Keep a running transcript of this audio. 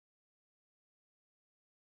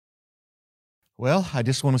Well, I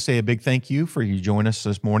just want to say a big thank you for you joining us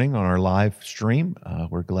this morning on our live stream.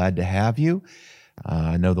 We're glad to have you.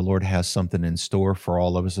 I know the Lord has something in store for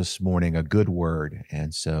all of us this morning, a good word,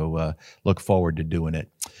 and so look forward to doing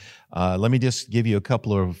it. Let me just give you a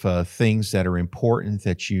couple of things that are important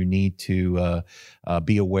that you need to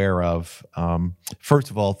be aware of. First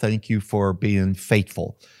of all, thank you for being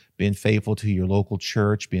faithful to your local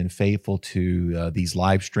church, being faithful to these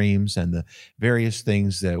live streams and the various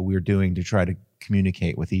things that we're doing to try to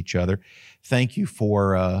communicate with each other. Thank you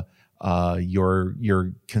for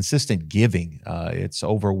your consistent giving. It's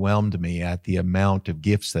overwhelmed me at the amount of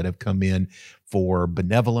gifts that have come in for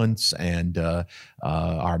benevolence and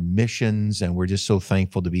our missions, and we're just so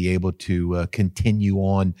thankful to be able to continue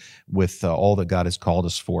on with all that God has called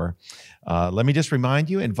us for. Let me just remind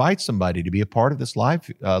you, invite somebody to be a part of this live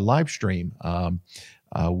stream.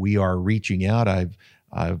 We are reaching out.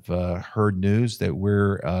 I've heard news that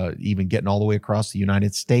we're even getting all the way across the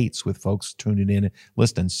United States with folks tuning in and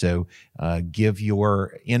listening. So give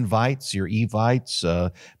your invites, your evites,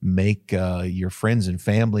 make your friends and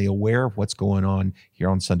family aware of what's going on here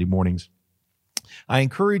on Sunday mornings. I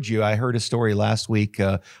encourage you. I heard a story last week.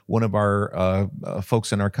 One of our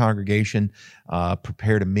folks in our congregation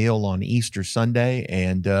prepared a meal on Easter Sunday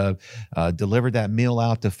and delivered that meal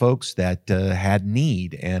out to folks that had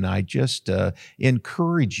need. And I just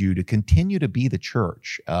encourage you to continue to be the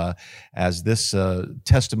church. As this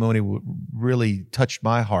testimony really touched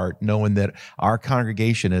my heart, knowing that our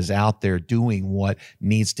congregation is out there doing what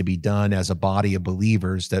needs to be done as a body of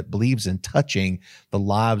believers that believes in touching the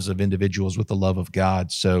lives of individuals with the love of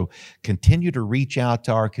God. So continue to reach out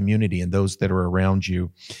to our community and those that are around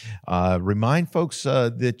you. Remind folks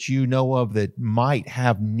that you know of that might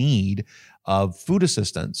have need of food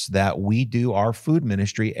assistance, that we do our food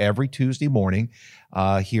ministry every Tuesday morning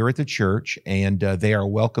here at the church, and they are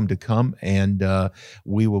welcome to come, and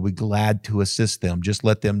we will be glad to assist them. Just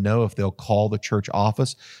let them know if they'll call the church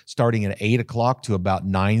office starting at 8 o'clock to about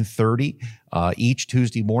 9:30 each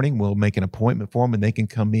Tuesday morning. We'll make an appointment for them, and they can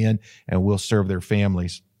come in, and we'll serve their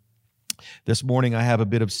families. This morning, I have a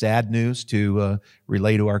bit of sad news to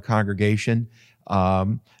relay to our congregation.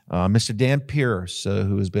 Mr. Dan Pierce,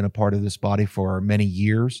 who has been a part of this body for many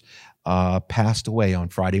years, passed away on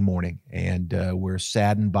Friday morning, and we're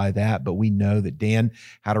saddened by that, but we know that Dan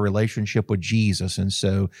had a relationship with Jesus, and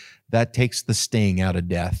so that takes the sting out of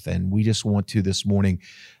death, and we just want to this morning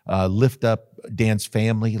lift up Dan's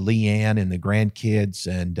family, Leanne and the grandkids,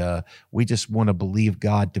 and we just want to believe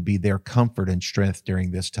God to be their comfort and strength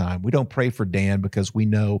during this time. We don't pray for Dan because we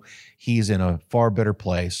know he's in a far better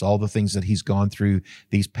place. All the things that he's gone through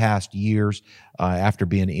these past years after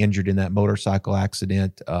being injured in that motorcycle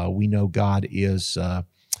accident, we know God is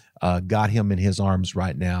got him in his arms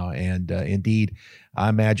right now. And indeed, I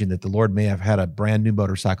imagine that the Lord may have had a brand new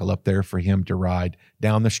motorcycle up there for him to ride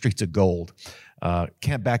down the streets of gold.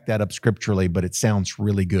 Can't back that up scripturally, but it sounds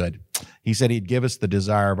really good. He said he'd give us the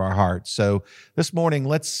desire of our hearts. So this morning,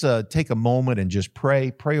 let's take a moment and just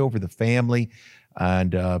pray over the family,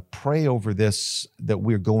 and pray over this that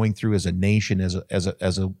we're going through as a nation, as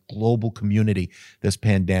a global community, this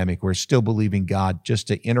pandemic. We're still believing God just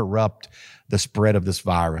to interrupt the spread of this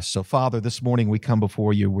virus. So, Father, this morning we come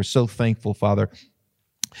before you. We're so thankful, Father,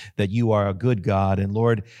 that you are a good God. And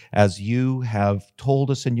Lord, as you have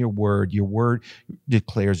told us in your word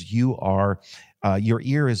declares you are, your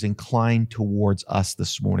ear is inclined towards us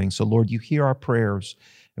this morning. So Lord, you hear our prayers,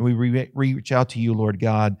 and we reach out to you, Lord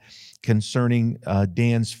God, concerning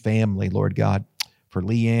Dan's family, Lord God, for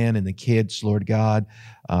Leanne and the kids, Lord God,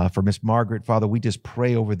 for Miss Margaret, Father, we just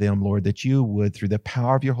pray over them, Lord, that you would, through the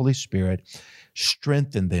power of your Holy Spirit,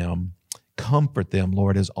 strengthen them, comfort them,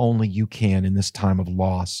 Lord, as only you can in this time of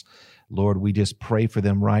loss. Lord, we just pray for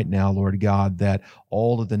them right now, Lord God, that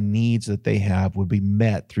all of the needs that they have would be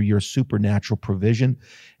met through your supernatural provision.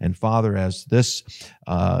 And Father, as this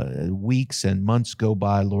weeks and months go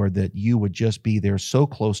by, Lord, that you would just be there so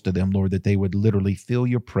close to them, Lord, that they would literally feel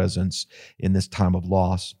your presence in this time of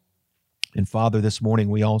loss. And Father, this morning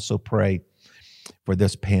we also pray for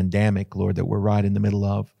this pandemic, Lord, that we're right in the middle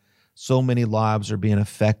of. So many lives are being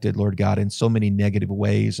affected, Lord God, in so many negative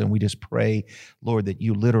ways. And we just pray, Lord, that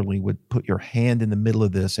you literally would put your hand in the middle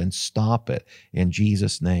of this and stop it in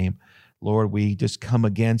Jesus' name. Lord, we just come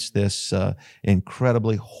against this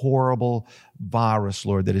incredibly horrible virus,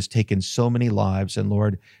 Lord, that has taken so many lives. And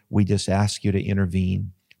Lord, we just ask you to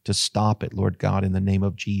intervene, to stop it, Lord God, in the name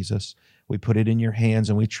of Jesus. We put it in your hands,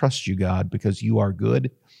 and we trust you, God, because you are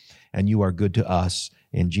good and you are good to us.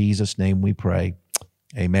 In Jesus' name we pray.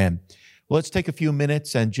 Amen. Well, let's take a few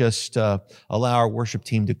minutes and just allow our worship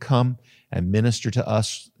team to come and minister to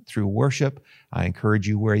us through worship. I encourage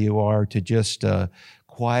you where you are to just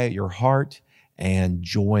quiet your heart and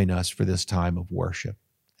join us for this time of worship.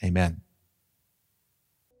 Amen.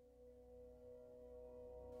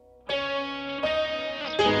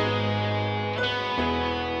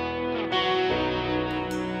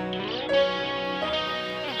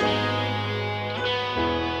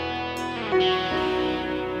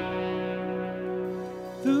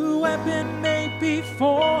 The weapon may be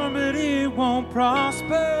formed, but it won't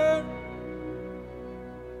prosper.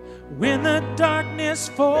 When the darkness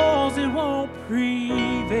falls, it won't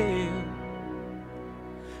prevail.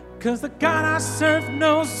 'Cause the God I serve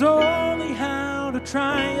knows only how to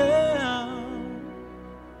triumph.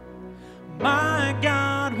 My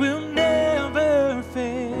God will never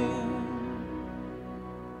fail.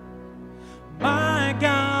 My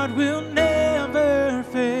God will never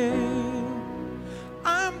fail.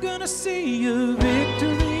 I'm gonna see a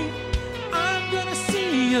victory. I'm gonna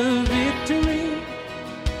see a victory.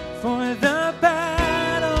 For the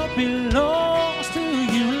battle belongs to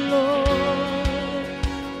you, Lord.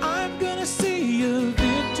 I'm gonna see a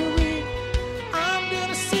victory. I'm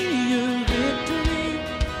gonna see a victory.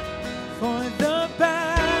 For the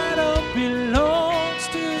battle belongs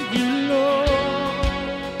to you, Lord.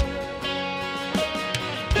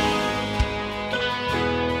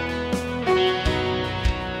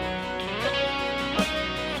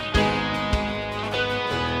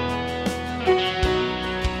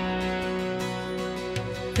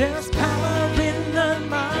 There's power in the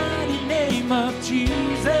mighty name of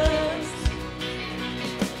Jesus.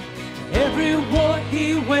 Every war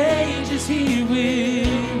he wages, he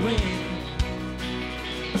will win.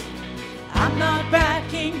 I'm not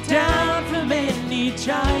backing down from any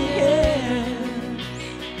giant.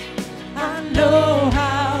 I know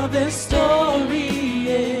how this story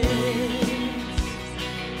ends.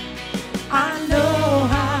 I know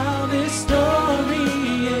how this story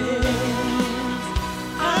ends.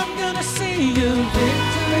 I'm gonna see a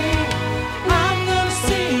victory. I'm gonna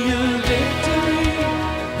see a victory.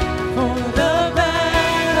 For the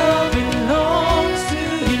battle belongs to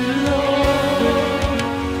you, Lord.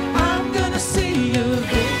 I'm gonna see a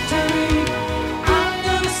victory. I'm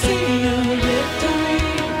gonna see a victory.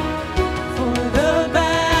 For the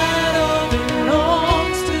battle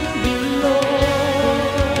belongs to you,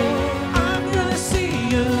 Lord. I'm gonna see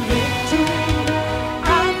a victory.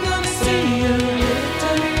 I'm gonna see a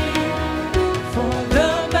victory. For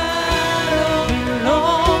the battle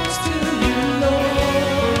belongs to you,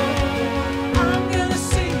 Lord. I'm gonna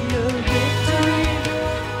see a victory.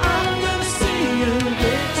 I'm gonna see a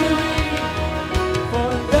victory.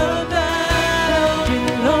 For the battle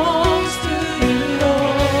belongs to you,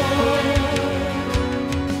 Lord.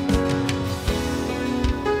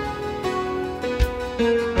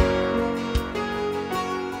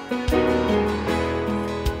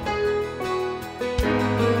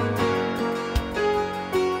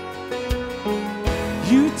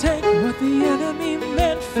 You take what the enemy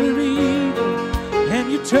meant for evil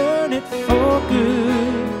and you turn it for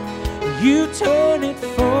good. You turn it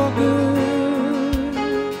for good.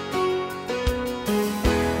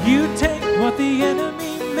 You take what the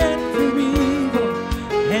enemy meant for evil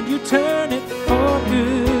and you turn it for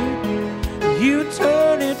good. You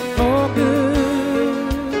turn it for good.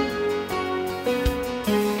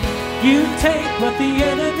 You take what the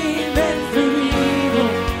enemy meant for evil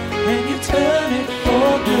and you turn it for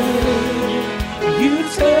good. You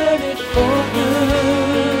turn it for good.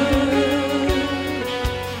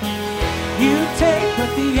 You take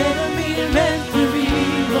what the enemy meant for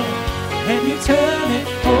evil and you turn it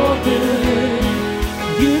for good.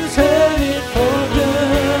 You turn it for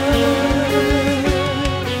good.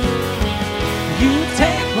 You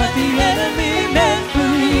take what the enemy meant for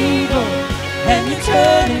evil and you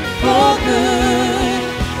turn it for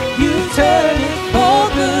good.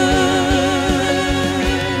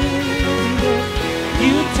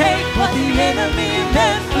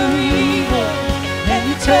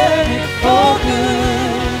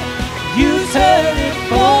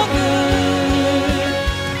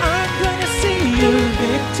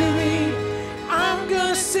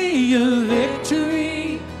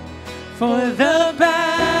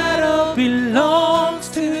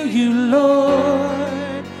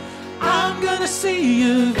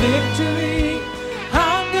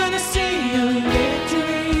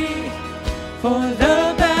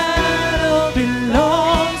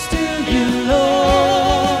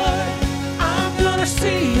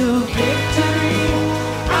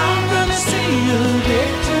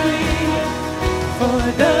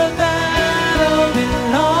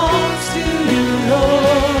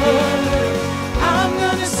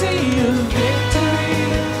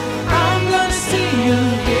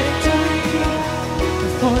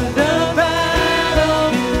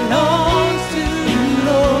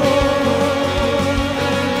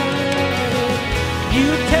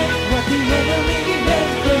 the enemy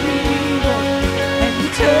meant for evil, and you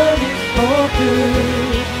turn it for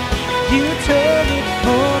good. You turn it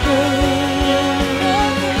for good.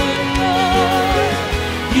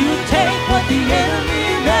 You take what the enemy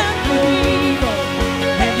meant for evil,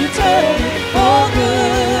 and you turn it for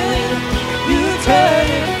good. You turn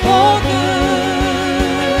it for good.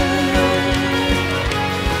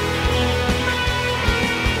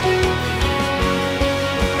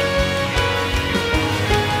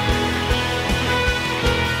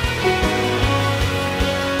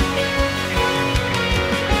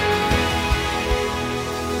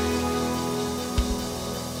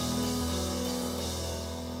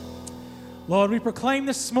 Lord, we proclaim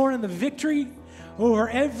this morning the victory over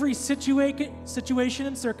every situation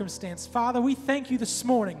and circumstance. Father, we thank you this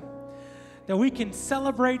morning that we can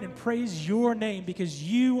celebrate and praise your name because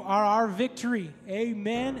you are our victory.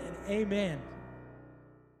 Amen and amen.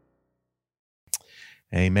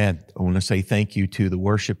 Amen. I want to say thank you to the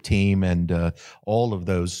worship team and all of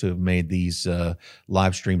those who have made these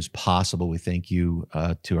live streams possible. We thank you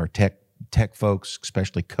to our tech folks,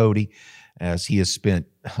 especially Cody, as he has spent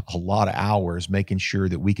a lot of hours making sure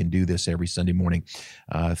that we can do this every Sunday morning.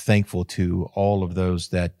 Thankful to all of those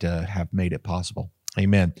that have made it possible.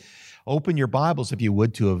 Amen. Open your Bibles, if you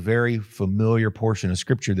would, to a very familiar portion of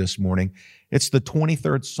Scripture this morning. It's the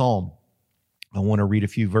 23rd Psalm. I want to read a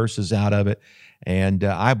few verses out of it, and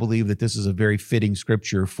I believe that this is a very fitting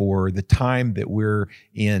Scripture for the time that we're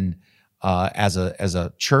in as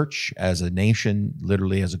a church, as a nation,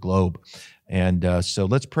 literally as a globe. And so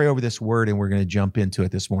let's pray over this word, and we're going to jump into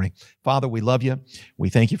it this morning. Father, we love you. We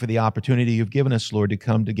thank you for the opportunity you've given us, Lord, to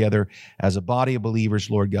come together as a body of believers,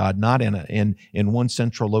 Lord God, not in one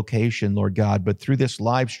central location, Lord God, but through this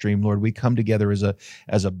live stream, Lord, we come together as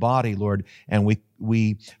a body, Lord, and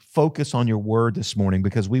we focus on your word this morning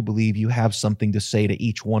because we believe you have something to say to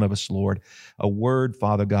each one of us, Lord. A word,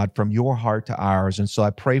 Father God, from your heart to ours. And so I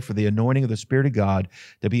pray for the anointing of the Spirit of God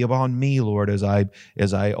to be upon me, Lord, as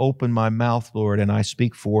I open my mouth, Lord, and I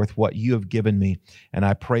speak forth what you have given me. And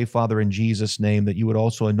I pray, Father, in Jesus' name, that you would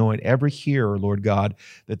also anoint every hearer, Lord God,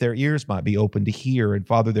 that their ears might be open to hear, and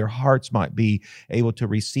Father, their hearts might be able to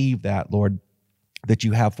receive that, Lord, that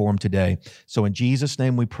you have for them today. So in Jesus'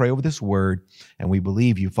 name, we pray over this word, and we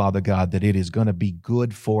believe you, Father God, that it is going to be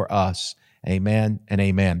good for us. Amen and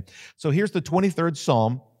amen. So here's the 23rd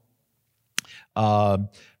Psalm,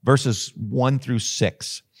 verses 1 through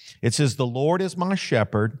 6. It says, "The Lord is my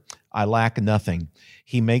shepherd, I lack nothing.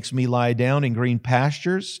 He makes me lie down in green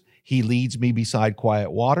pastures. He leads me beside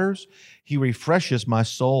quiet waters. He refreshes my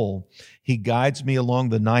soul. He guides me along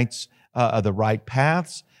the right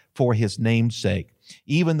paths for his name's sake.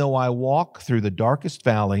 Even though I walk through the darkest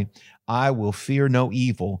valley, I will fear no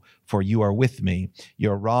evil, for you are with me.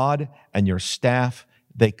 Your rod and your staff,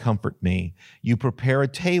 they comfort me. You prepare a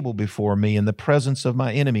table before me in the presence of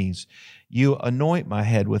my enemies. You anoint my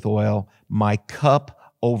head with oil. My cup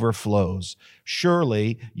overflows.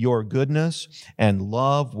 Surely your goodness and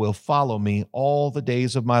love will follow me all the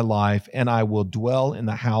days of my life, and I will dwell in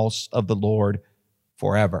the house of the Lord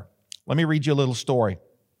forever." Let me read you a little story.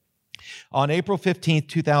 On April 15th,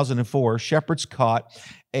 2004, shepherds caught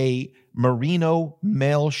a merino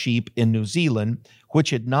male sheep in New Zealand,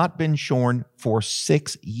 which had not been shorn for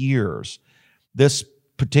 6 years. This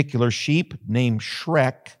particular sheep, named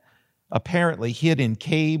Shrek, apparently hid in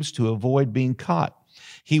caves to avoid being caught.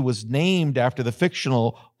 He was named after the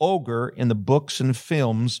fictional ogre in the books and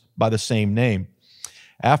films by the same name.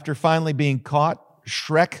 After finally being caught,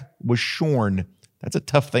 Shrek was shorn. That's a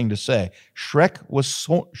tough thing to say. Shrek was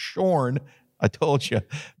shorn, I told you,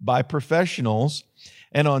 by professionals.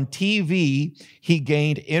 And on TV, he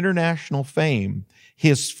gained international fame.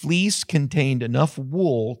 His fleece contained enough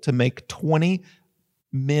wool to make 20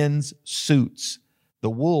 men's suits.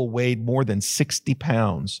 The wool weighed more than 60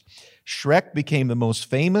 pounds. Shrek became the most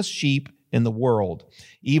famous sheep in the world,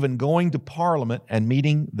 even going to Parliament and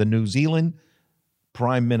meeting the New Zealand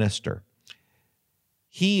Prime Minister.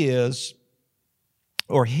 His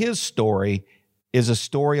story is a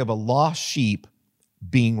story of a lost sheep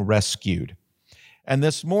being rescued. And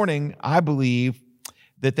this morning, I believe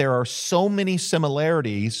that there are so many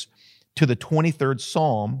similarities to the 23rd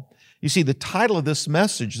Psalm. You see, the title of this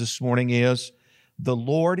message this morning is, "The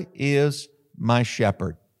Lord is my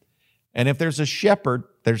shepherd." And if there's a shepherd,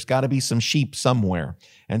 there's got to be some sheep somewhere.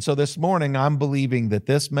 And so this morning, I'm believing that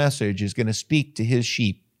this message is going to speak to his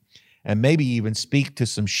sheep and maybe even speak to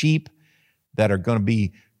some sheep that are going to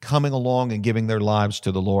be coming along and giving their lives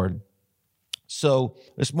to the Lord. So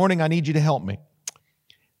this morning, I need you to help me.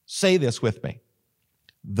 Say this with me.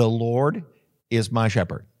 The Lord is my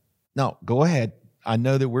shepherd. Now, go ahead. I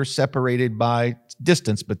know that we're separated by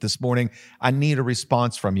distance, but this morning I need a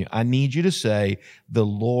response from you. I need you to say, the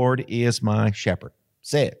Lord is my shepherd.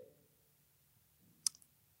 Say it.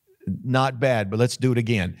 Not bad, but let's do it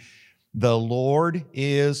again. The Lord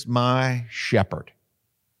is my shepherd.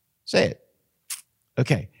 Say it.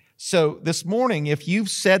 Okay. So this morning, if you've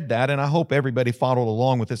said that, and I hope everybody followed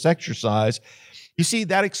along with this exercise, you see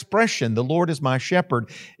that expression, the Lord is my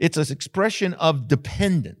shepherd, it's an expression of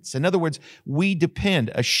dependence. In other words, we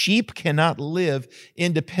depend. A sheep cannot live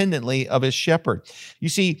independently of his shepherd. You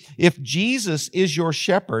see, if Jesus is your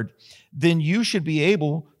shepherd, then you should be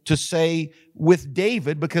able to say with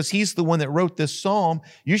David, because he's the one that wrote this psalm,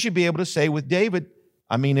 you should be able to say with David,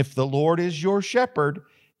 if the Lord is your shepherd,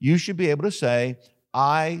 you should be able to say,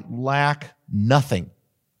 I lack nothing.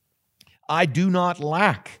 I do not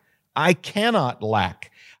lack. I cannot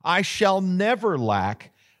lack. I shall never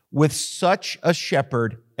lack with such a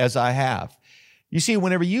shepherd as I have. You see,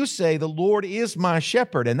 whenever you say, the Lord is my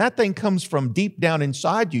shepherd, and that thing comes from deep down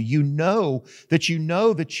inside you, you know that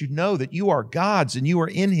you are God's and you are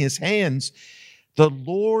in his hands. The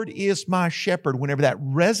Lord is my shepherd. Whenever that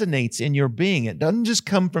resonates in your being, it doesn't just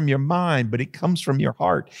come from your mind, but it comes from your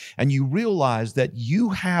heart. And you realize that you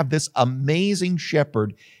have this amazing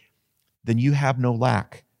shepherd, then you have no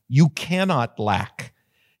lack. You cannot lack.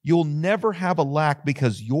 You'll never have a lack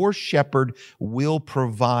because your shepherd will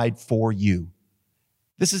provide for you.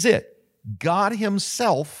 This is it. God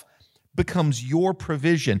himself becomes your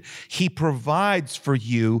provision. He provides for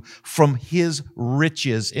you from his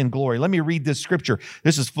riches in glory. Let me read this scripture.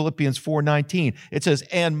 This is Philippians 4:19. It says,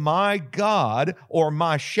 and my God, or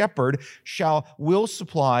my shepherd, will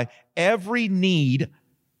supply every need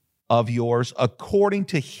of yours according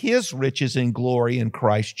to his riches in glory in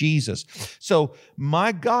Christ Jesus. So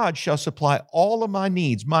my God shall supply all of my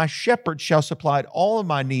needs. My shepherd shall supply all of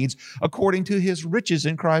my needs according to his riches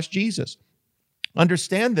in Christ Jesus.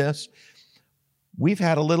 Understand this. We've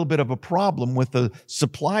had a little bit of a problem with the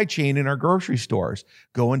supply chain in our grocery stores.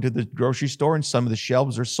 Go into the grocery store and some of the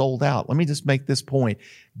shelves are sold out. Let me just make this point.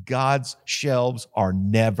 God's shelves are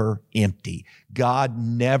never empty. God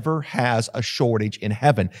never has a shortage in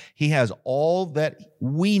heaven. He has all that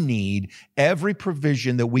we need, every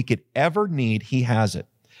provision that we could ever need, he has it.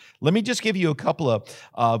 Let me just give you a couple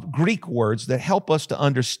of Greek words that help us to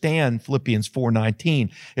understand Philippians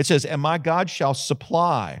 4:19. It says, and my God shall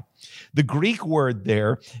supply. The Greek word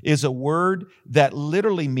there is a word that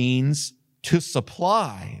literally means to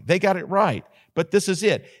supply. They got it right, but this is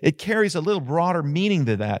it. It carries a little broader meaning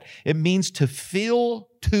to that. It means to fill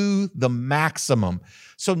to the maximum.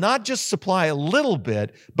 So not just supply a little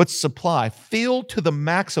bit, but supply, fill to the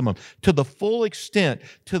maximum, to the full extent,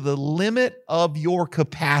 to the limit of your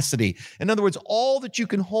capacity. In other words, all that you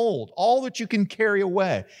can hold, all that you can carry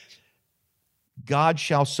away. God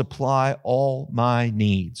shall supply all my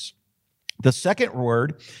needs. The second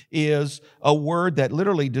word is a word that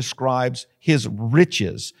literally describes his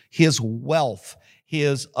riches, his wealth,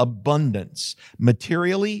 his abundance,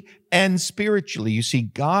 materially and spiritually. You see,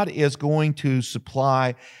 God is going to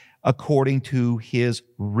supply according to his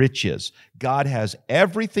riches. God has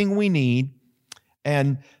everything we need,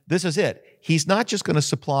 and this is it. He's not just going to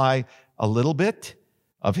supply a little bit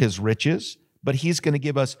of his riches, but he's going to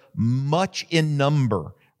give us much in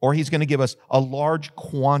number, or he's going to give us a large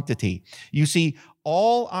quantity. You see,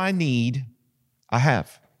 all I need, I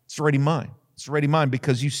have. It's already mine. It's already mine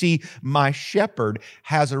because you see, my shepherd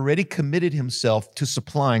has already committed himself to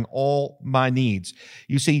supplying all my needs.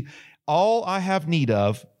 You see, all I have need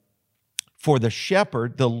of for the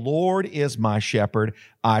shepherd, the Lord is my shepherd.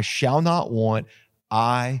 I shall not want.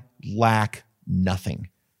 I lack nothing.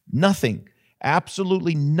 Nothing.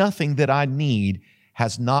 Absolutely nothing that I need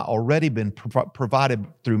has not already been provided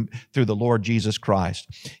through the Lord Jesus Christ.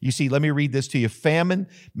 You see, let me read this to you. Famine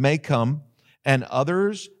may come, and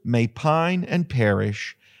others may pine and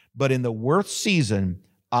perish, but in the worst season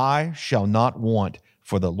I shall not want,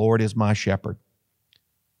 for the Lord is my shepherd.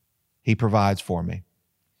 He provides for me.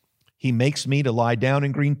 He makes me to lie down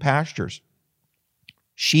in green pastures.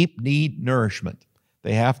 Sheep need nourishment.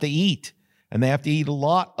 They have to eat, and they have to eat a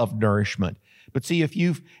lot of nourishment. But see, if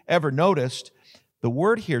you've ever noticed, the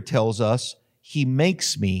word here tells us he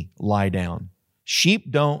makes me lie down.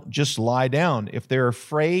 Sheep don't just lie down. If they're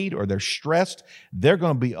afraid or they're stressed, they're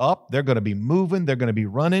going to be up, they're going to be moving, they're going to be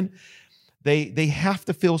running. They have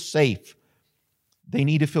to feel safe. They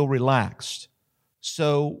need to feel relaxed.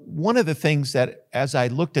 So one of the things that, as I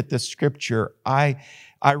looked at this scripture, I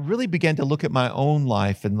really began to look at my own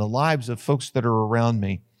life and the lives of folks that are around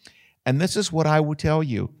me. And this is what I would tell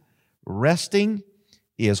you. Resting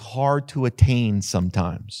is hard to attain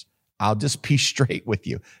sometimes. I'll just be straight with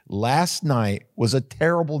you. Last night was a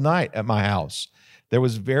terrible night at my house. There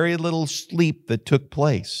was very little sleep that took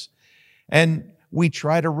place. And we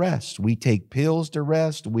try to rest. We take pills to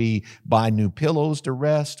rest. We buy new pillows to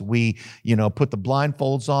rest. We, put the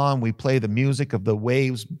blindfolds on. We play the music of the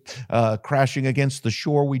waves crashing against the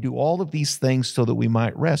shore. We do all of these things so that we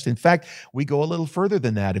might rest. In fact, we go a little further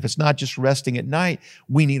than that. If it's not just resting at night,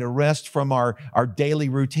 we need a rest from our daily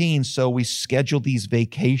routine. So we schedule these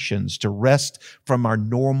vacations to rest from our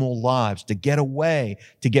normal lives, to get away,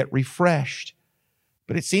 to get refreshed.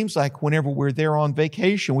 But it seems like whenever we're there on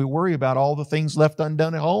vacation, we worry about all the things left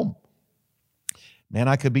undone at home. Man,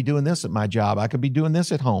 I could be doing this at my job. I could be doing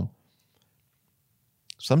this at home.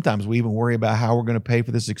 Sometimes we even worry about how we're going to pay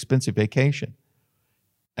for this expensive vacation.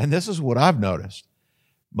 And this is what I've noticed.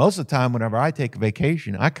 Most of the time, whenever I take a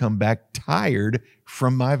vacation, I come back tired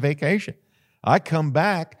from my vacation. I come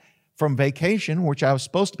back from vacation, which I was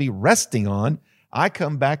supposed to be resting on. I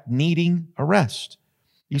come back needing a rest.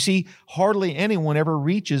 You see, hardly anyone ever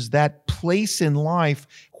reaches that place in life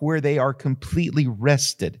where they are completely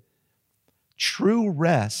rested. True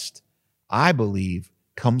rest, I believe,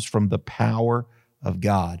 comes from the power of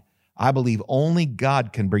God. I believe only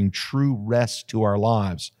God can bring true rest to our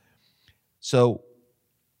lives. So,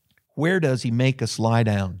 where does He make us lie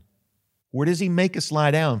down? Where does He make us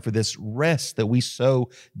lie down for this rest that we so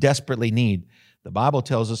desperately need? The Bible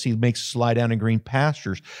tells us He makes us lie down in green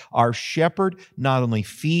pastures. Our shepherd not only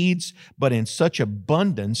feeds, but in such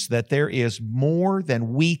abundance that there is more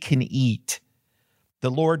than we can eat. The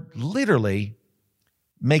Lord literally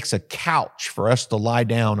makes a couch for us to lie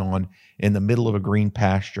down on in the middle of a green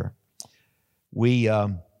pasture. We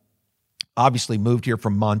obviously moved here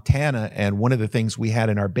from Montana, and one of the things we had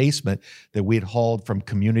in our basement that we had hauled from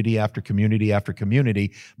community after community after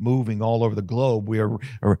community, moving all over the globe, we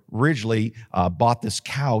originally bought this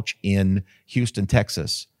couch in Houston,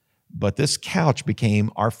 Texas. But this couch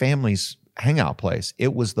became our family's hangout place.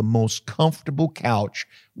 It was the most comfortable couch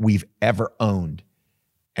we've ever owned,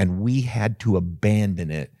 and we had to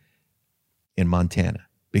abandon it in Montana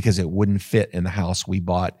because it wouldn't fit in the house we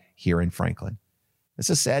bought here in Franklin. It's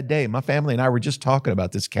a sad day. My family and I were just talking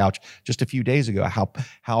about this couch just a few days ago,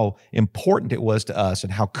 how important it was to us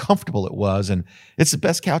and how comfortable it was. And it's the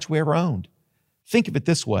best couch we ever owned. Think of it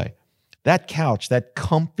this way. That couch, that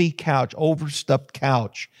comfy couch, overstuffed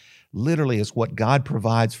couch, literally is what God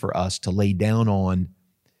provides for us to lay down on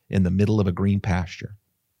in the middle of a green pasture.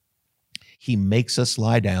 He makes us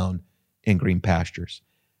lie down in green pastures.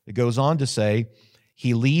 It goes on to say,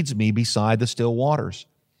 He leads me beside the still waters.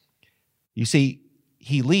 You see,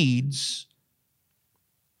 He leads,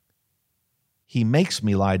 He makes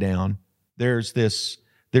me lie down. There's this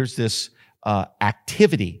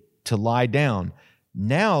activity to lie down.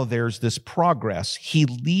 Now there's this progress. He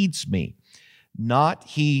leads me. Not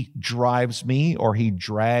He drives me or He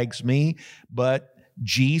drags me, but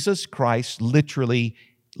Jesus Christ literally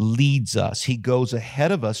leads us. He goes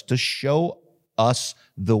ahead of us to show us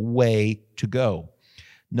the way to go.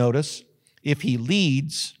 Notice, if He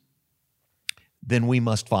leads, then we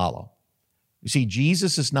must follow. You see,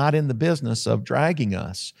 Jesus is not in the business of dragging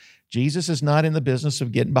us. Jesus is not in the business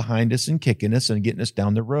of getting behind us and kicking us and getting us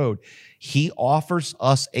down the road. He offers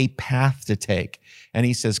us a path to take. And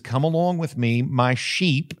He says, come along with me, my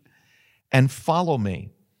sheep, and follow me.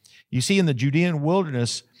 You see, in the Judean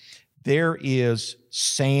wilderness, there is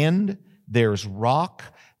sand, there's rock,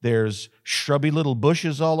 there's shrubby little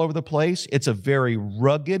bushes all over the place. It's a very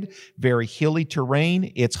rugged, very hilly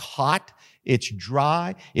terrain. It's hot. It's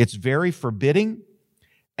dry, it's very forbidding,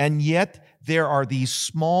 and yet there are these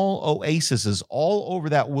small oases all over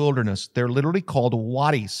that wilderness. They're literally called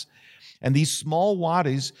wadis. And these small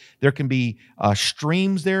wadis, there can be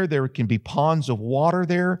streams there can be ponds of water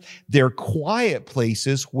there. They're quiet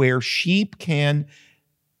places where sheep can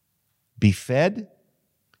be fed,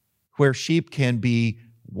 where sheep can be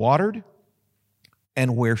watered,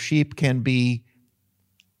 and where sheep can be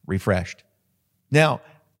refreshed. Now,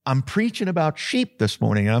 I'm preaching about sheep this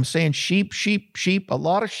morning, and I'm saying sheep, a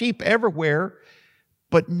lot of sheep everywhere.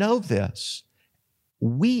 But know this,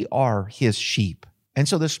 we are His sheep. And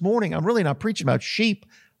so this morning, I'm really not preaching about sheep,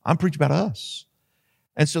 I'm preaching about us.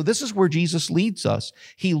 And so this is where Jesus leads us.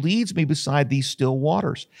 He leads me beside these still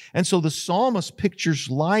waters. And so the psalmist pictures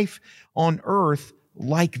life on earth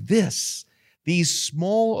like this. These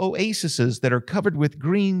small oases that are covered with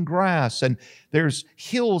green grass, and there's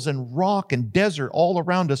hills and rock and desert all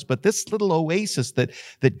around us. But this little oasis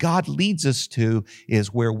that God leads us to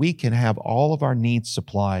is where we can have all of our needs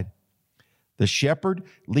supplied. The shepherd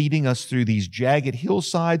leading us through these jagged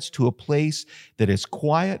hillsides to a place that is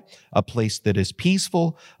quiet, a place that is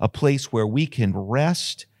peaceful, a place where we can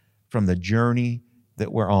rest from the journey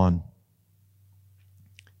that we're on.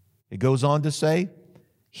 It goes on to say,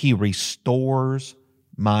 He restores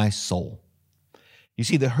my soul. You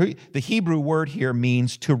see, the Hebrew word here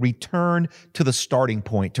means to return to the starting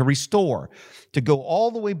point, to restore, to go all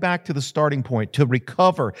the way back to the starting point, to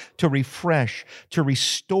recover, to refresh, to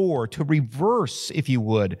restore, to reverse, if you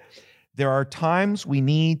would. There are times we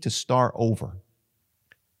need to start over,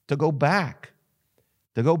 to go back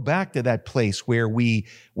to that place where we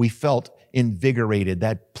felt invigorated,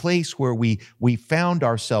 that place where we found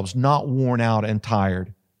ourselves not worn out and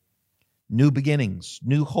tired. New beginnings,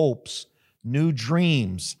 new hopes, new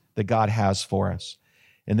dreams that God has for us.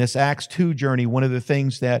 In this Acts 2 journey, one of the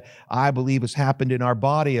things that I believe has happened in our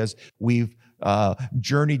body as we've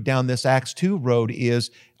journeyed down this Acts 2 road is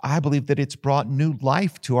I believe that it's brought new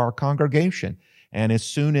life to our congregation. And as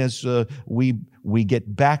soon as we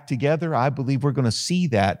get back together, I believe we're going to see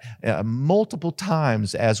that multiple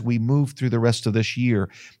times as we move through the rest of this year.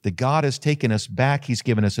 That God has taken us back. He's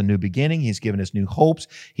given us a new beginning. He's given us new hopes.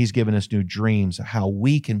 He's given us new dreams, how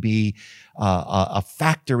we can be a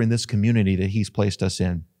factor in this community that He's placed us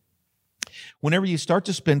in. Whenever you start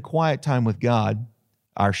to spend quiet time with God,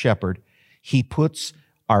 our shepherd, He puts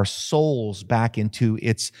our souls back into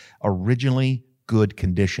its originally good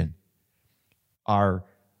condition. Our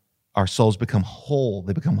souls become whole,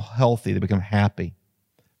 they become healthy, they become happy.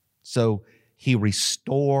 So He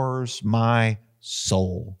restores my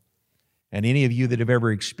soul. And any of you that have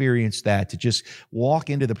ever experienced that, to just walk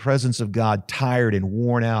into the presence of God tired and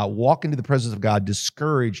worn out, walk into the presence of God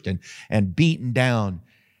discouraged and beaten down,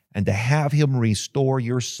 and to have Him restore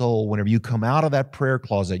your soul whenever you come out of that prayer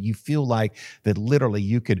closet, you feel like that literally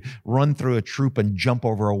you could run through a troop and jump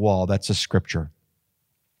over a wall. That's a scripture.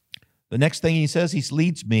 The next thing He says, He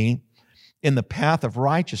leads me in the path of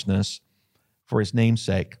righteousness for His name's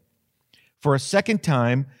sake. For a second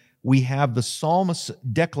time, we have the psalmist's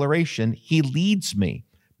declaration, He leads me.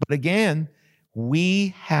 But again,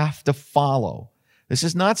 we have to follow. This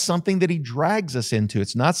is not something that He drags us into.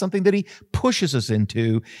 It's not something that He pushes us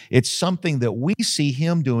into. It's something that we see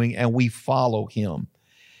Him doing and we follow Him.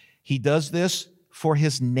 He does this for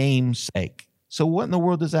His name's sake. So what in the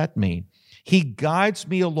world does that mean? He guides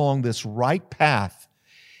me along this right path.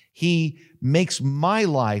 He makes my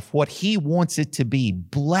life what He wants it to be,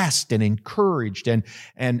 blessed and encouraged and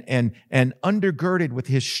undergirded with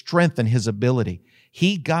His strength and His ability.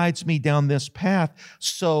 He guides me down this path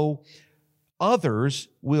so others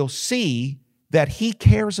will see that He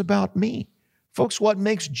cares about me. Folks, what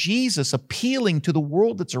makes Jesus appealing to the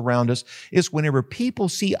world that's around us is whenever people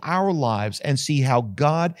see our lives and see how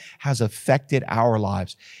God has affected our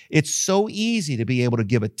lives. It's so easy to be able to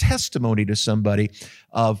give a testimony to somebody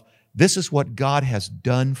of, this is what God has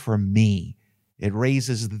done for me. It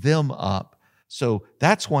raises them up. So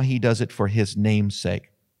that's why He does it for His name's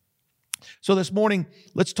sake. So this morning,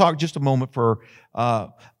 let's talk just a moment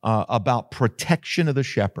about protection of the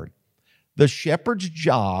shepherd. The shepherd's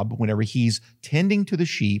job, whenever he's tending to the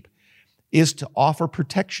sheep, is to offer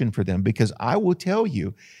protection for them, because I will tell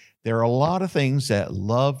you, there are a lot of things that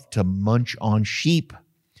love to munch on sheep.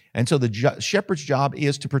 And so the shepherd's job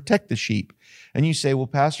is to protect the sheep. And you say, well,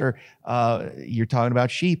 Pastor, you're talking about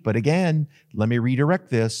sheep. But again, let me redirect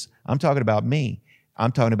this. I'm talking about me.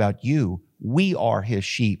 I'm talking about you. We are His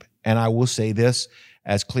sheep. And I will say this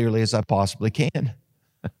as clearly as I possibly can.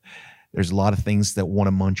 There's a lot of things that want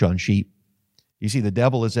to munch on sheep. You see, the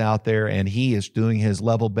devil is out there and he is doing his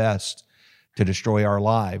level best to destroy our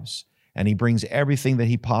lives. And he brings everything that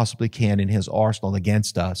he possibly can in his arsenal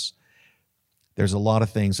against us. There's a lot of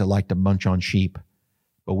things that like to munch on sheep,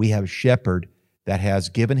 but we have a shepherd that has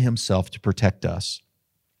given himself to protect us.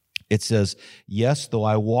 It says, yes, though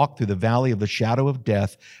I walk through the valley of the shadow of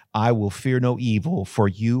death, I will fear no evil, for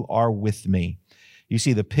you are with me. You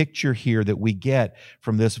see, the picture here that we get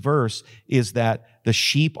from this verse is that the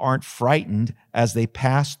sheep aren't frightened as they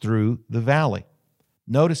pass through the valley.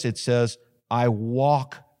 Notice it says, I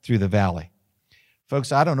walk through the valley.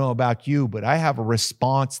 Folks, I don't know about you, but I have a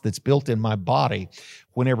response that's built in my body.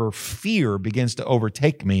 Whenever fear begins to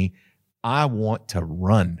overtake me, I want to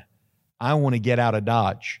run. I want to get out of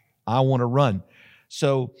Dodge. I want to run.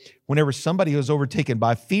 So whenever somebody is overtaken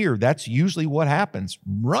by fear, that's usually what happens.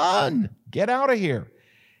 Run, get out of here.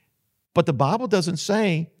 But the Bible doesn't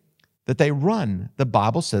say that they run. The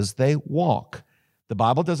Bible says they walk. The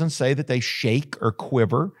Bible doesn't say that they shake or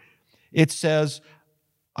quiver. It says,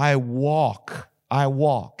 I walk. I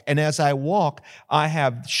walk. And as I walk, I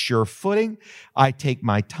have sure footing, I take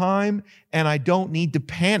my time, and I don't need to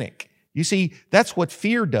panic. You see, that's what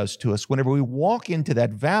fear does to us. Whenever we walk into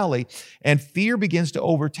that valley and fear begins to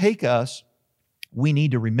overtake us, we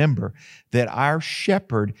need to remember that our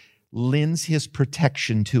shepherd lends his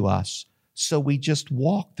protection to us. So we just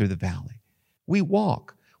walk through the valley. We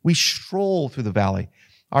walk. We stroll through the valley.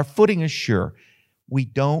 Our footing is sure. We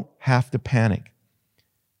don't have to panic.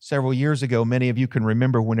 Several years ago, many of you can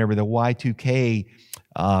remember whenever the Y2K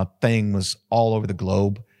thing was all over the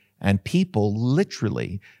globe, and people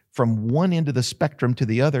literally, from one end of the spectrum to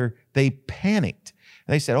the other, they panicked.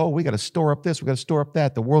 They said, oh, we got to store up this, we got to store up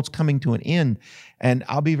that. The world's coming to an end. And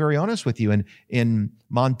I'll be very honest with you. In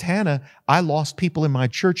Montana, I lost people in my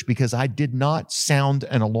church because I did not sound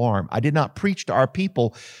an alarm. I did not preach to our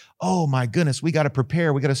people, oh my goodness, we got to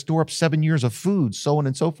prepare. We got to store up 7 years of food, so on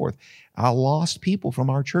and so forth. I lost people from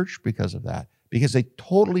our church because of that, because they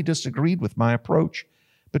totally disagreed with my approach.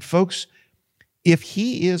 But folks, if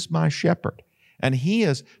he is my shepherd and he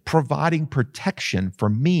is providing protection for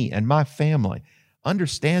me and my family,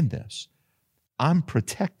 understand this. I'm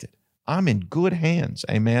protected. I'm in good hands.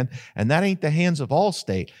 Amen. And that ain't the hands of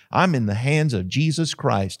Allstate. I'm in the hands of Jesus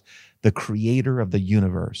Christ, the creator of the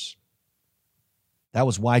universe. That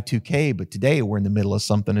was Y2K, but today we're in the middle of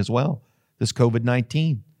something as well, this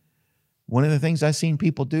COVID-19. One of the things I've seen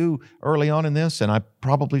people do early on in this, and I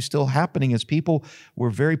probably still happening, is people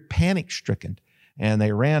were very panic-stricken, and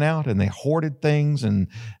they ran out and they hoarded things, and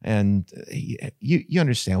you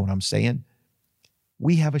understand what I'm saying.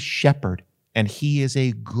 We have a shepherd, and he is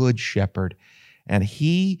a good shepherd, and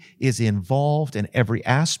he is involved in every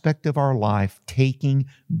aspect of our life, taking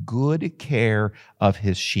good care of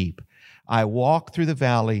his sheep. I walk through the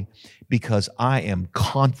valley because I am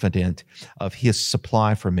confident of his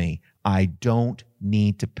supply for me. I don't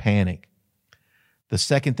need to panic. The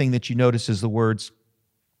second thing that you notice is the words,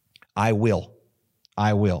 I will.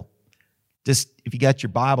 I will. Just, if you got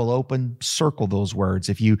your Bible open, circle those words.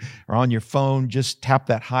 If you are on your phone, just tap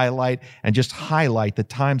that highlight and just highlight the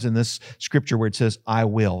times in this scripture where it says, I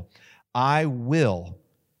will. I will,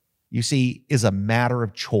 you see, is a matter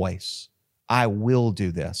of choice. I will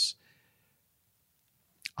do this.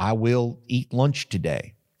 I will eat lunch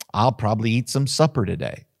today. I'll probably eat some supper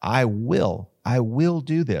today. I will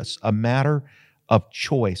do this. A matter of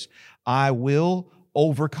choice. I will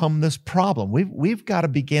overcome this problem. We've got to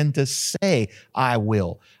begin to say, I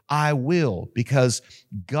will, because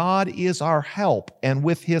God is our help. And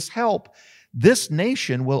with his help, this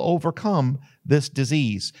nation will overcome this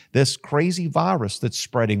disease, this crazy virus that's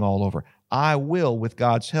spreading all over. I will, with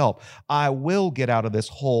God's help. I will get out of this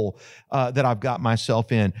hole that I've got myself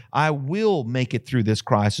in. I will make it through this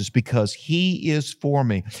crisis because he is for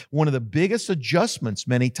me. One of the biggest adjustments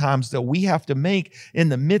many times that we have to make in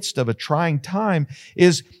the midst of a trying time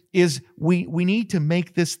is we need to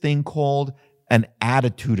make this thing called an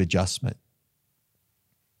attitude adjustment.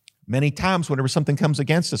 Many times whenever something comes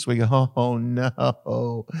against us, we go, oh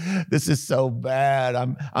no, this is so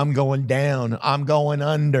bad. I'm going down. I'm going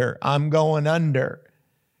under.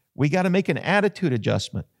 We got to make an attitude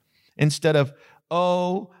adjustment. Instead of,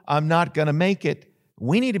 oh, I'm not going to make it,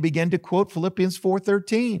 we need to begin to quote Philippians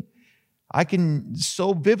 4:13. I can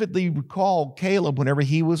so vividly recall Caleb whenever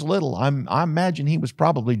he was little. I imagine he was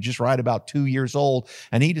probably just right about 2 years old,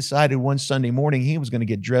 and he decided one Sunday morning he was going to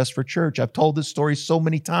get dressed for church. I've told this story so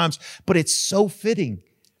many times, but it's so fitting.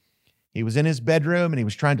 He was in his bedroom, and he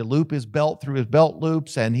was trying to loop his belt through his belt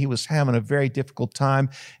loops, and he was having a very difficult time.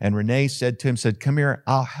 And Renee said to him, come here,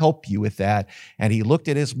 I'll help you with that. And he looked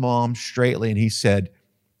at his mom straightly, and he said,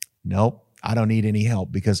 nope, I don't need any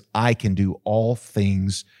help because I can do all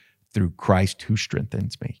things through Christ who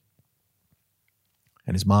strengthens me.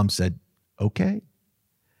 And his mom said, okay.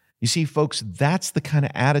 You see, folks, that's the kind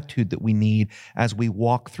of attitude that we need as we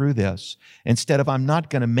walk through this. Instead of, I'm not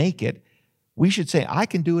going to make it, we should say, I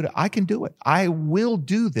can do it. I can do it. I will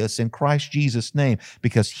do this in Christ Jesus' name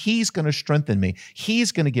because he's going to strengthen me.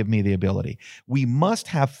 He's going to give me the ability. We must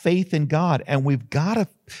have faith in God, and we've got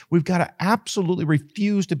to absolutely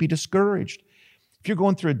refuse to be discouraged. If you're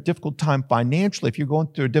going through a difficult time financially, if you're going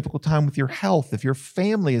through a difficult time with your health, if your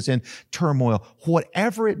family is in turmoil,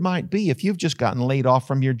 whatever it might be, if you've just gotten laid off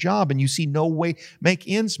from your job and you see no way make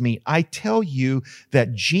ends meet, I tell you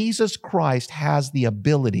that Jesus Christ has the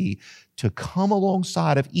ability to come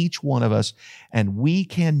alongside of each one of us, and we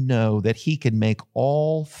can know that he can make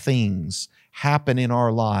all things happen in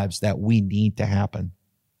our lives that we need to happen.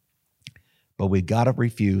 But we've got to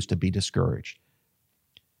refuse to be discouraged.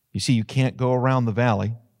 You see, you can't go around the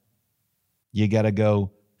valley. You got to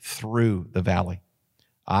go through the valley.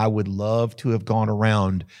 I would love to have gone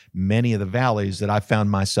around many of the valleys that I found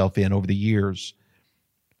myself in over the years.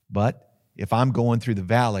 But if I'm going through the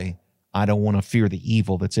valley, I don't want to fear the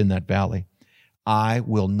evil that's in that valley. I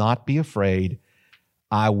will not be afraid.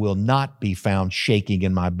 I will not be found shaking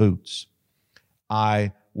in my boots.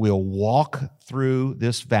 I will walk through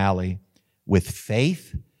this valley with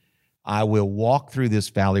faith. I will walk through this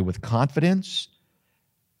valley with confidence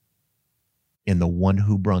in the one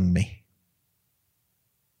who brung me.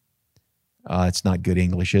 It's not good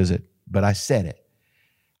English, is it? But I said it.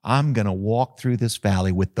 I'm going to walk through this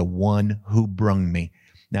valley with the one who brung me.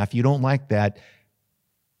 Now, if you don't like that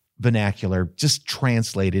vernacular, just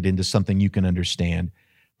translate it into something you can understand.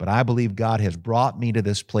 But I believe God has brought me to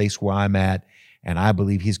this place where I'm at, and I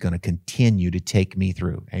believe He's going to continue to take me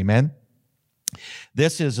through. Amen?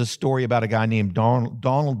 This is a story about a guy named Donald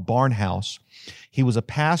Barnhouse. He was a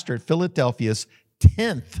pastor at Philadelphia's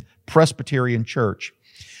 10th Presbyterian Church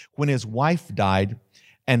when his wife died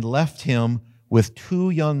and left him with 2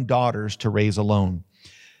 young daughters to raise alone.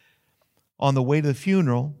 On the way to the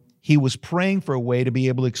funeral, he was praying for a way to be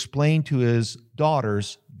able to explain to his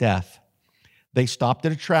daughters death. They stopped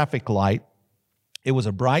at a traffic light. It was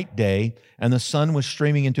a bright day, and the sun was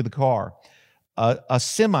streaming into the car. A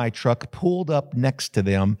semi-truck pulled up next to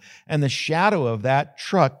them, and the shadow of that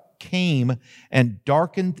truck came and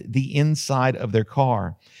darkened the inside of their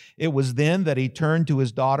car. It was then that he turned to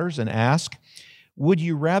his daughters and asked, "Would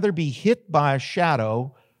you rather be hit by a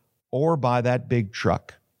shadow or by that big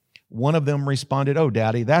truck?" One of them responded, "Oh,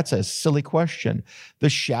 Daddy, that's a silly question. The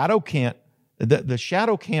shadow can't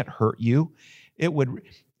hurt you. I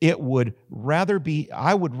would rather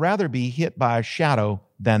be hit by a shadow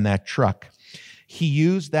than that truck." He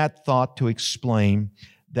used that thought to explain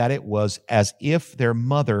that it was as if their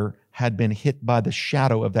mother had been hit by the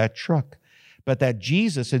shadow of that truck, but that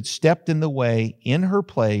Jesus had stepped in the way in her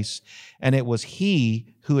place, and it was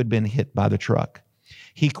He who had been hit by the truck.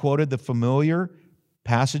 He quoted the familiar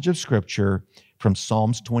passage of Scripture from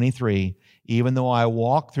Psalms 23, "Even though I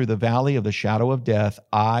walk through the valley of the shadow of death,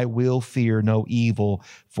 I will fear no evil,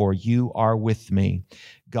 for you are with me."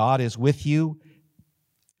 God is with you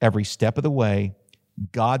every step of the way.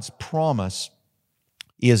 God's promise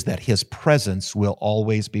is that His presence will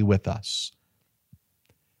always be with us.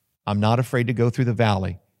 I'm not afraid to go through the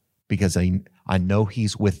valley because I know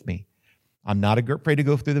He's with me. I'm not afraid to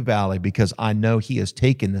go through the valley because I know He has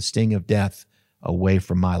taken the sting of death away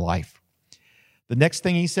from my life. The next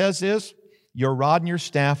thing he says is, "Your rod and your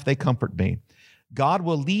staff, they comfort me." God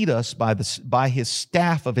will lead us by His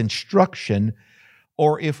staff of instruction,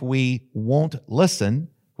 or if we won't listen,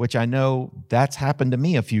 which I know that's happened to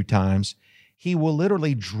me a few times, He will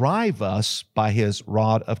literally drive us by His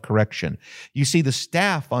rod of correction. You see, the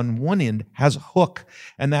staff on one end has a hook,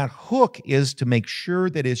 and that hook is to make sure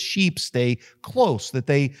that His sheep stay close, that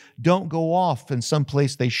they don't go off in some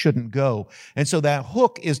place they shouldn't go. And so that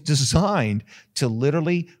hook is designed to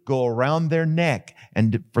literally go around their neck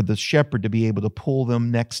and for the shepherd to be able to pull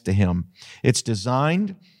them next to him. It's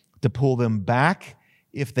designed to pull them back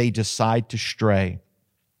if they decide to stray.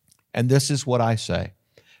 And this is what I say.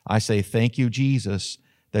 I say, thank you, Jesus,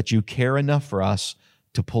 that you care enough for us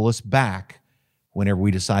to pull us back whenever we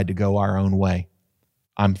decide to go our own way.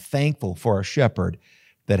 I'm thankful for a shepherd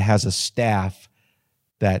that has a staff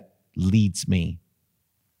that leads me.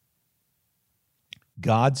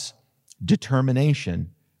 God's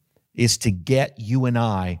determination is to get you and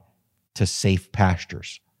I to safe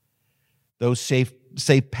pastures. Those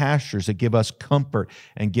safe pastures that give us comfort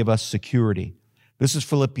and give us security. This is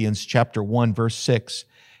Philippians chapter 1, verse 6.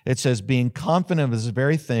 It says, "Being confident of this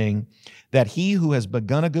very thing, that He who has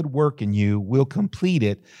begun a good work in you will complete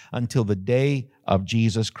it until the day of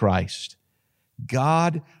Jesus Christ."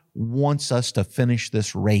 God wants us to finish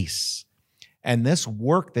this race. And this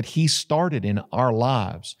work that He started in our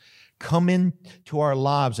lives, come into our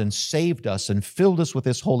lives and saved us and filled us with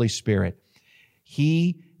His Holy Spirit.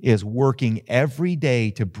 He is working every day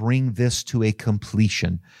to bring this to a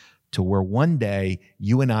completion, to where one day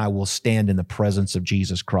you and I will stand in the presence of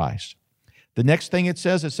Jesus Christ. The next thing it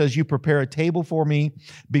says, "You prepare a table before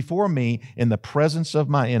me in the presence of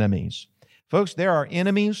my enemies." Folks, there are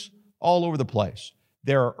enemies all over the place.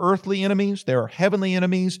 There are earthly enemies, there are heavenly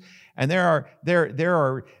enemies, and there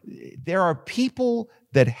are people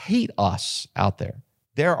that hate us out there.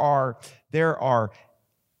 There are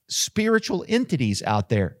spiritual entities out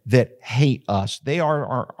there that hate us. They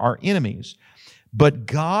are our enemies. But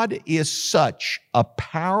God is such a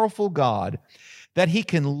powerful God that He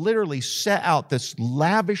can literally set out this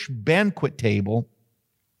lavish banquet table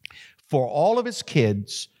for all of His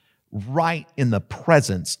kids right in the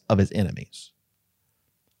presence of His enemies.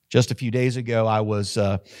 Just a few days ago, I was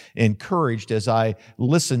encouraged as I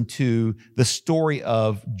listened to the story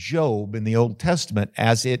of Job in the Old Testament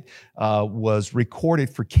as it was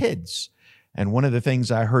recorded for kids. And one of the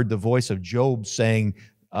things I heard the voice of Job saying,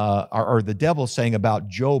 or the devil saying about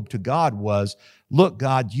Job to God was, look,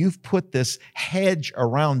 God, you've put this hedge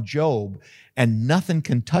around Job and nothing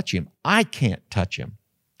can touch him. I can't touch him.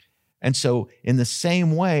 And so in the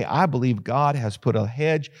same way, I believe God has put a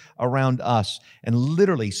hedge around us and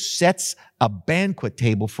literally sets a banquet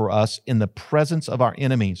table for us in the presence of our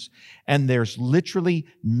enemies. And there's literally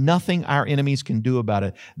nothing our enemies can do about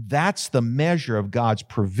it. That's the measure of God's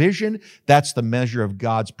provision. That's the measure of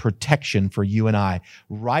God's protection for you and I.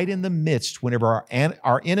 Right in the midst, whenever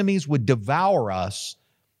our enemies would devour us,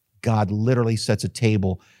 God literally sets a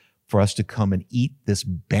table for us to come and eat this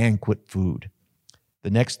banquet food. The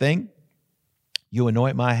next thing, you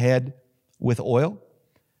anoint my head with oil,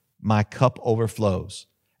 my cup overflows.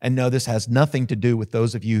 And no, this has nothing to do with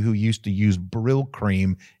those of you who used to use Brill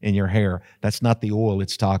cream in your hair. That's not the oil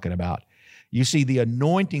it's talking about. You see, the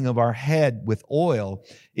anointing of our head with oil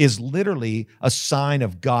is literally a sign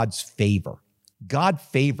of God's favor. God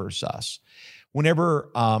favors us. Whenever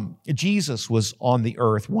Jesus was on the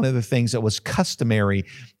earth, one of the things that was customary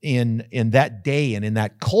in that day and in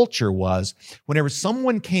that culture was whenever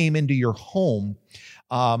someone came into your home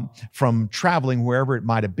from traveling wherever it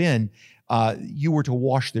might have been, you were to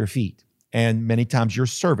wash their feet. And many times your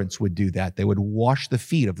servants would do that. They would wash the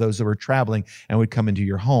feet of those that were traveling and would come into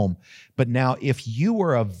your home. But now, if you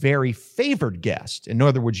were a very favored guest, in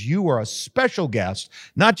other words, you were a special guest,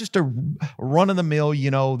 not just a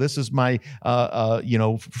run-of-the-mill, this is my,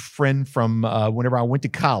 friend from whenever I went to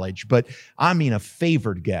college, but I mean a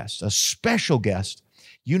favored guest, a special guest,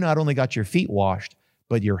 you not only got your feet washed,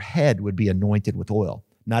 but your head would be anointed with oil.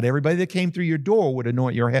 Not everybody that came through your door would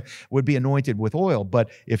anoint your head, would be anointed with oil.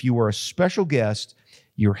 But if you were a special guest,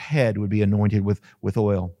 your head would be anointed with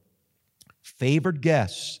oil. Favored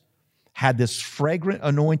guests had this fragrant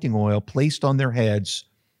anointing oil placed on their heads.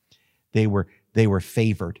 They were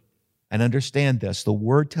favored. And understand this, the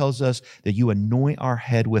word tells us that you anoint our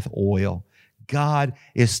head with oil. God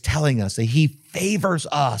is telling us that He favors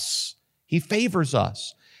us. He favors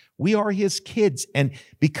us. We are His kids, and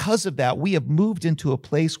because of that, we have moved into a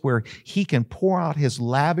place where He can pour out His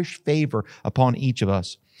lavish favor upon each of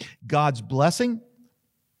us. God's blessing,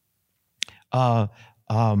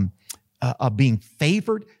 being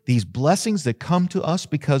favored, these blessings that come to us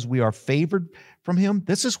because we are favored from Him,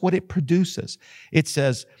 this is what it produces. It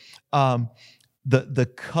says,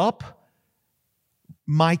 the cup,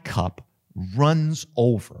 my cup, runs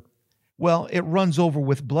over. Well, it runs over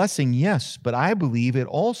with blessing, yes, but I believe it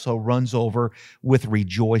also runs over with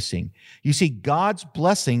rejoicing. You see, God's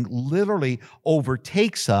blessing literally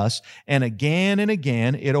overtakes us, and again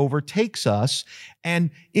it overtakes us,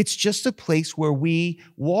 and it's just a place where we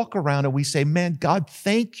walk around and we say, man, God,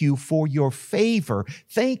 thank you for your favor.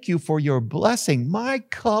 Thank you for your blessing. My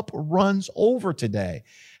cup runs over today.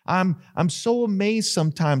 I'm so amazed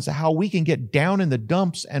sometimes at how we can get down in the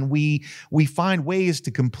dumps and we find ways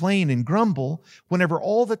to complain and grumble whenever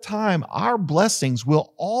all the time our blessings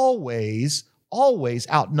will always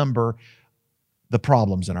outnumber the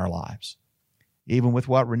problems in our lives. Even with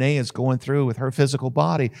what Renee is going through with her physical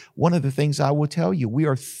body, one of the things I will tell you, we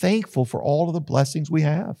are thankful for all of the blessings we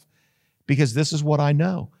have, because this is what I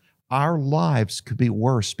know. Our lives could be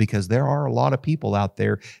worse because there are a lot of people out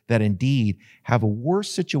there that indeed have a worse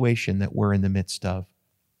situation that we're in the midst of.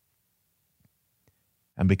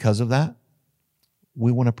 And because of that,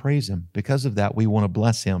 we want to praise Him. Because of that, we want to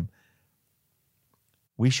bless Him.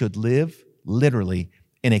 We should live literally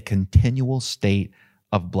in a continual state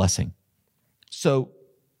of blessing. So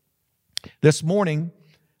this morning,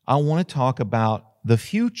 I want to talk about the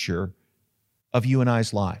future of you and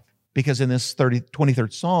I's life. Because in this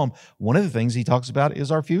 23rd Psalm, one of the things he talks about is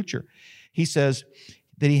our future. He says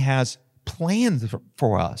that He has plans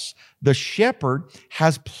for us. The shepherd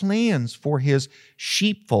has plans for his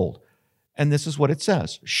sheepfold. And this is what it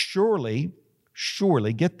says. Surely,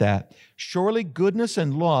 get that, surely goodness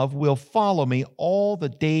and love will follow me all the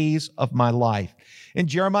days of my life. In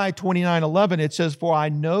Jeremiah 29:11, it says, for I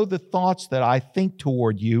know the thoughts that I think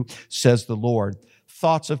toward you, says the Lord,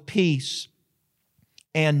 thoughts of peace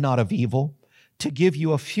and not of evil, to give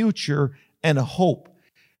you a future and a hope.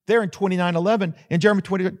 There in 29:11, in Jeremiah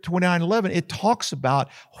 29:11, it talks about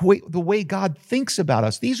the way God thinks about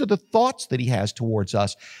us. These are the thoughts that He has towards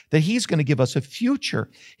us, that He's going to give us a future.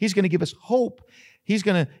 He's going to give us hope. He's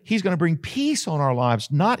going to bring peace on our lives,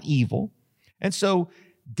 not evil. And so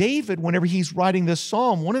David, whenever he's writing this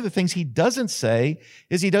psalm, one of the things he doesn't say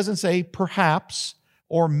is he doesn't say perhaps,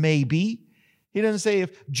 or maybe. He doesn't say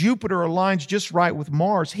if Jupiter aligns just right with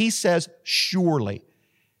Mars. He says surely.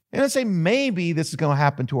 He doesn't say maybe this is going to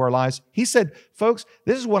happen to our lives. He said, folks,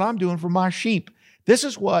 this is what I'm doing for my sheep. This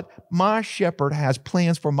is what my shepherd has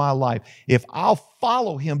plans for my life. If I'll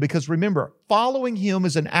follow him, because remember, following him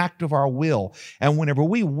is an act of our will. And whenever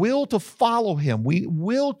we will to follow him, we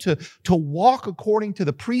will to walk according to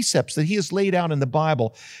the precepts that he has laid out in the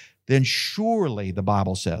Bible, then surely, the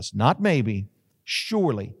Bible says, not maybe,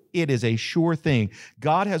 surely, it is a sure thing.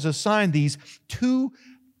 God has assigned these two,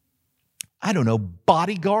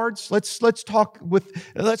 bodyguards. Let's talk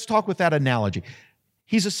with that analogy.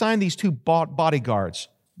 He's assigned these two bodyguards,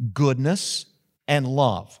 goodness and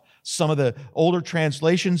love. Some of the older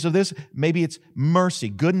translations of this, maybe it's mercy,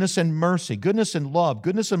 goodness and mercy, goodness and love,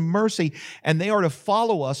 goodness and mercy, and they are to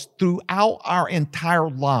follow us throughout our entire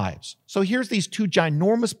lives. So here's these two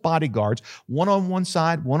ginormous bodyguards, one on one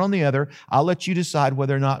side, one on the other. I'll let you decide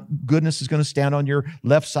whether or not goodness is going to stand on your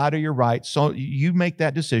left side or your right. So you make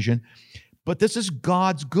that decision. But this is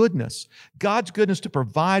God's goodness to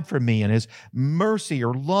provide for me, and his mercy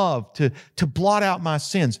or love to blot out my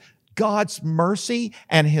sins. God's mercy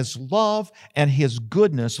and his love and his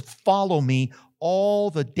goodness follow me all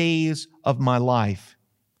the days of my life.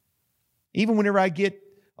 Even whenever I get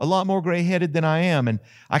a lot more gray-headed than I am, and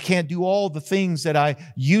I can't do all the things that I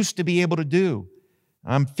used to be able to do.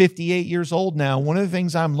 I'm 58 years old now. One of the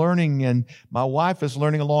things I'm learning, and my wife is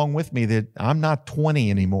learning along with me, that I'm not 20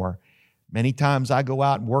 anymore. Many times I go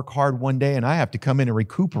out and work hard one day and I have to come in and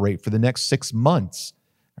recuperate for the next 6 months.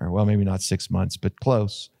 Or, well, maybe not 6 months, but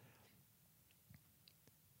close.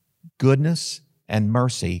 Goodness and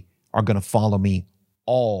mercy are going to follow me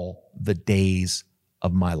all the days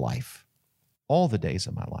of my life. All the days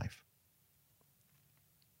of my life.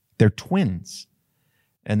 They're twins,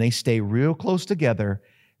 and they stay real close together,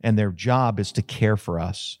 and their job is to care for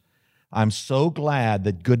us. I'm so glad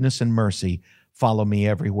that goodness and mercy follow me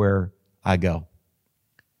everywhere I go.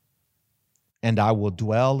 And I will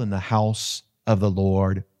dwell in the house of the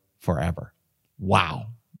Lord forever. Wow.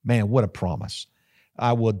 Man, what a promise.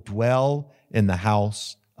 I will dwell in the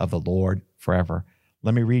house of the Lord forever.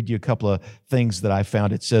 Let me read you a couple of things that I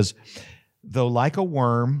found. It says, though like a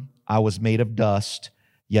worm I was made of dust,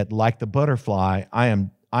 yet like the butterfly I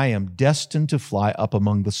am destined to fly up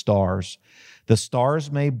among the stars. The stars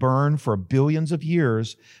may burn for billions of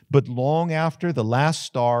years, but long after the last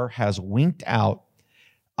star has winked out,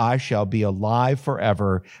 I shall be alive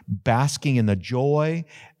forever, basking in the joy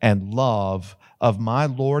and love of my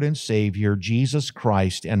Lord and Savior, Jesus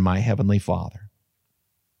Christ, and my Heavenly Father.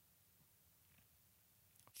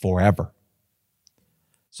 Forever.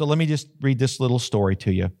 So let me just read this little story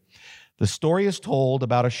to you. The story is told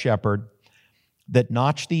about a shepherd that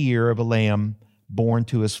notched the ear of a lamb born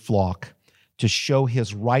to his flock to show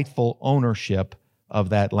his rightful ownership of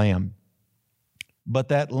that lamb. But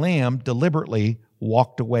that lamb deliberately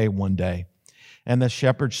walked away one day, and the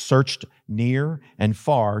shepherd searched near and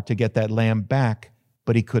far to get that lamb back,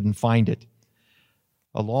 but he couldn't find it.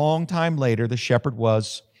 A long time later, the shepherd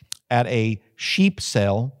was at a sheep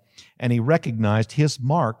sale, and he recognized his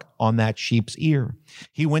mark on that sheep's ear.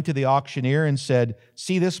 He went to the auctioneer and said,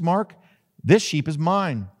 "See this mark? This sheep is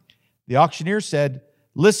mine." The auctioneer said,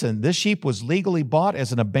 "Listen, this sheep was legally bought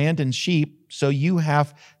as an abandoned sheep, so you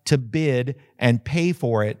have to bid and pay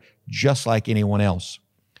for it just like anyone else."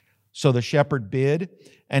 So the shepherd bid,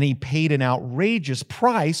 and he paid an outrageous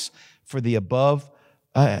price for the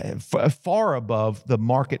far above the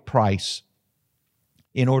market price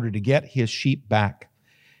in order to get his sheep back.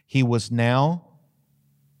 He was now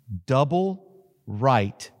double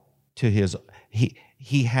right to his,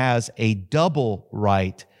 he has a double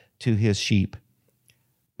right to his sheep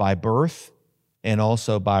by birth and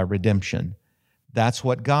also by redemption. That's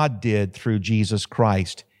what God did through Jesus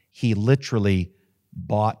Christ. He literally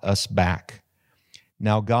bought us back.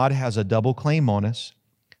 Now, God has a double claim on us,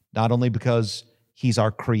 not only because he's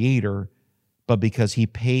our creator, but because he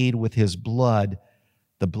paid with his blood,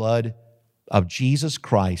 the blood of Jesus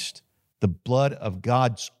Christ, the blood of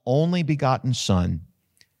God's only begotten Son.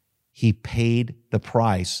 He paid the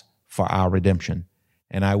price for our redemption.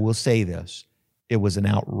 And I will say this, it was an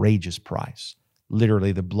outrageous price,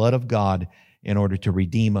 literally the blood of God in order to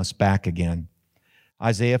redeem us back again.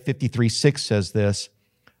 Isaiah 53:6 says this,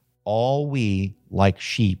 "All we like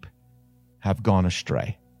sheep have gone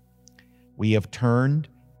astray. We have turned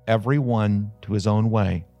every one to his own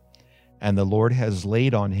way, and the Lord has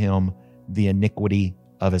laid on him the iniquity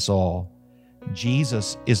of us all."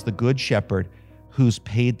 Jesus is the good shepherd who's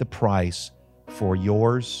paid the price for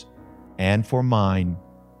yours and for mine,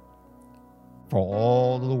 for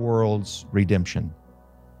all of the world's redemption.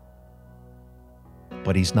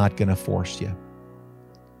 but he's not going to force you.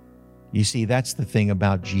 You see, that's the thing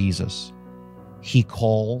about Jesus. He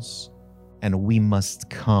calls, and we must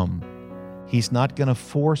come. He's not going to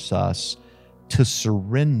force us to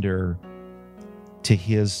surrender to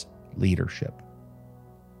his leadership.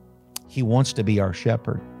 He wants to be our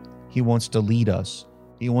shepherd. He wants to lead us.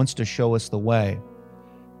 He wants to show us the way,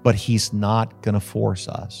 but he's not going to force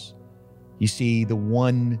us. You see, the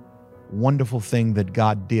one wonderful thing that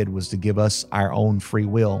God did was to give us our own free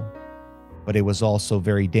will, but it was also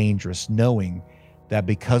very dangerous knowing that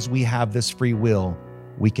because we have this free will,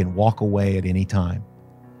 we can walk away at any time.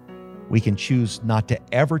 We can choose not to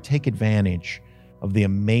ever take advantage of the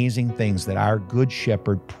amazing things that our good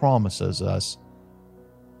shepherd promises us.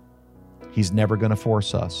 He's never going to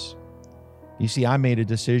force us. You see, I made a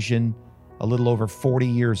decision a little over 40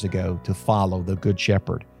 years ago to follow the good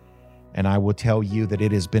shepherd. And I will tell you that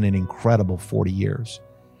it has been an incredible 40 years.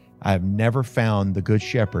 I have never found the good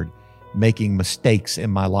shepherd making mistakes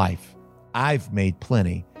in my life. I've made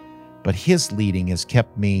plenty, but his leading has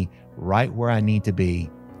kept me right where I need to be.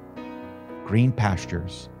 Green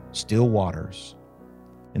pastures, still waters,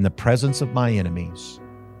 in the presence of my enemies,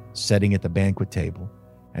 sitting at the banquet table.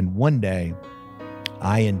 And one day,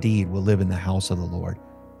 I indeed will live in the house of the Lord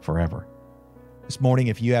forever. This morning,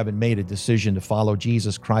 if you haven't made a decision to follow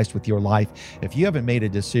Jesus Christ with your life, if you haven't made a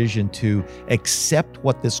decision to accept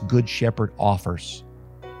what this good shepherd offers,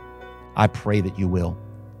 I pray that you will.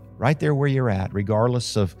 Right there where you're at,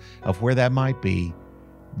 regardless of where that might be,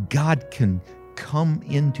 God can come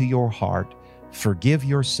into your heart, forgive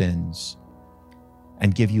your sins,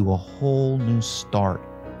 and give you a whole new start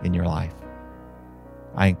in your life.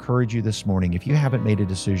 I encourage you this morning, if you haven't made a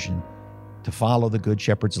decision to follow the Good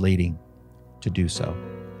Shepherd's leading, to do so.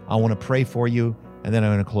 I want to pray for you, and then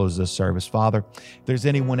I'm going to close this service. Father, if there's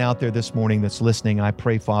anyone out there this morning that's listening, I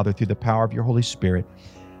pray, Father, through the power of your Holy Spirit,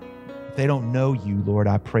 if they don't know you, Lord,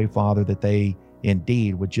 I pray, Father, that they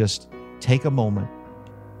indeed would just take a moment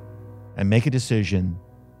and make a decision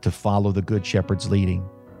to follow the Good Shepherd's leading,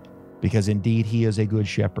 because indeed he is a good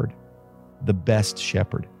shepherd, the best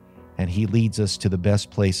shepherd, and he leads us to the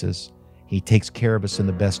best places. He takes care of us in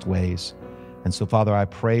the best ways. And so, Father, I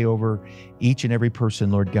pray over each and every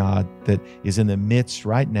person, Lord God, that is in the midst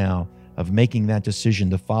right now of making that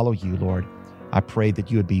decision to follow you, Lord. I pray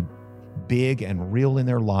that you would be big and real in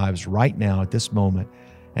their lives right now at this moment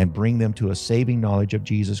and bring them to a saving knowledge of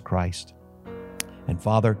Jesus Christ. And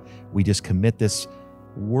Father, we just commit this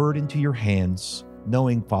word into your hands,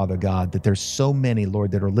 knowing, Father God, that there's so many,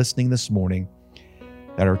 Lord, that are listening this morning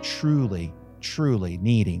that are truly, truly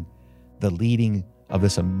needing the leading of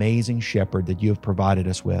this amazing shepherd that you have provided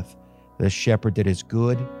us with. This shepherd that is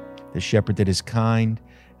good, this shepherd that is kind,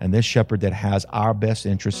 and this shepherd that has our best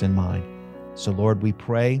interests in mind. So, Lord, we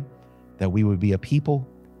pray that we would be a people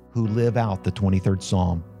who live out the 23rd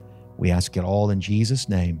Psalm. We ask it all in Jesus'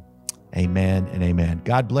 name. Amen and amen.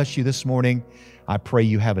 God bless you this morning. I pray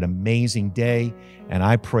you have an amazing day, and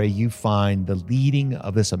I pray you find the leading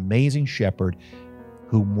of this amazing shepherd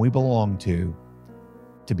whom we belong to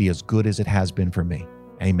be as good as it has been for me.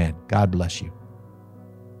 Amen. God bless you.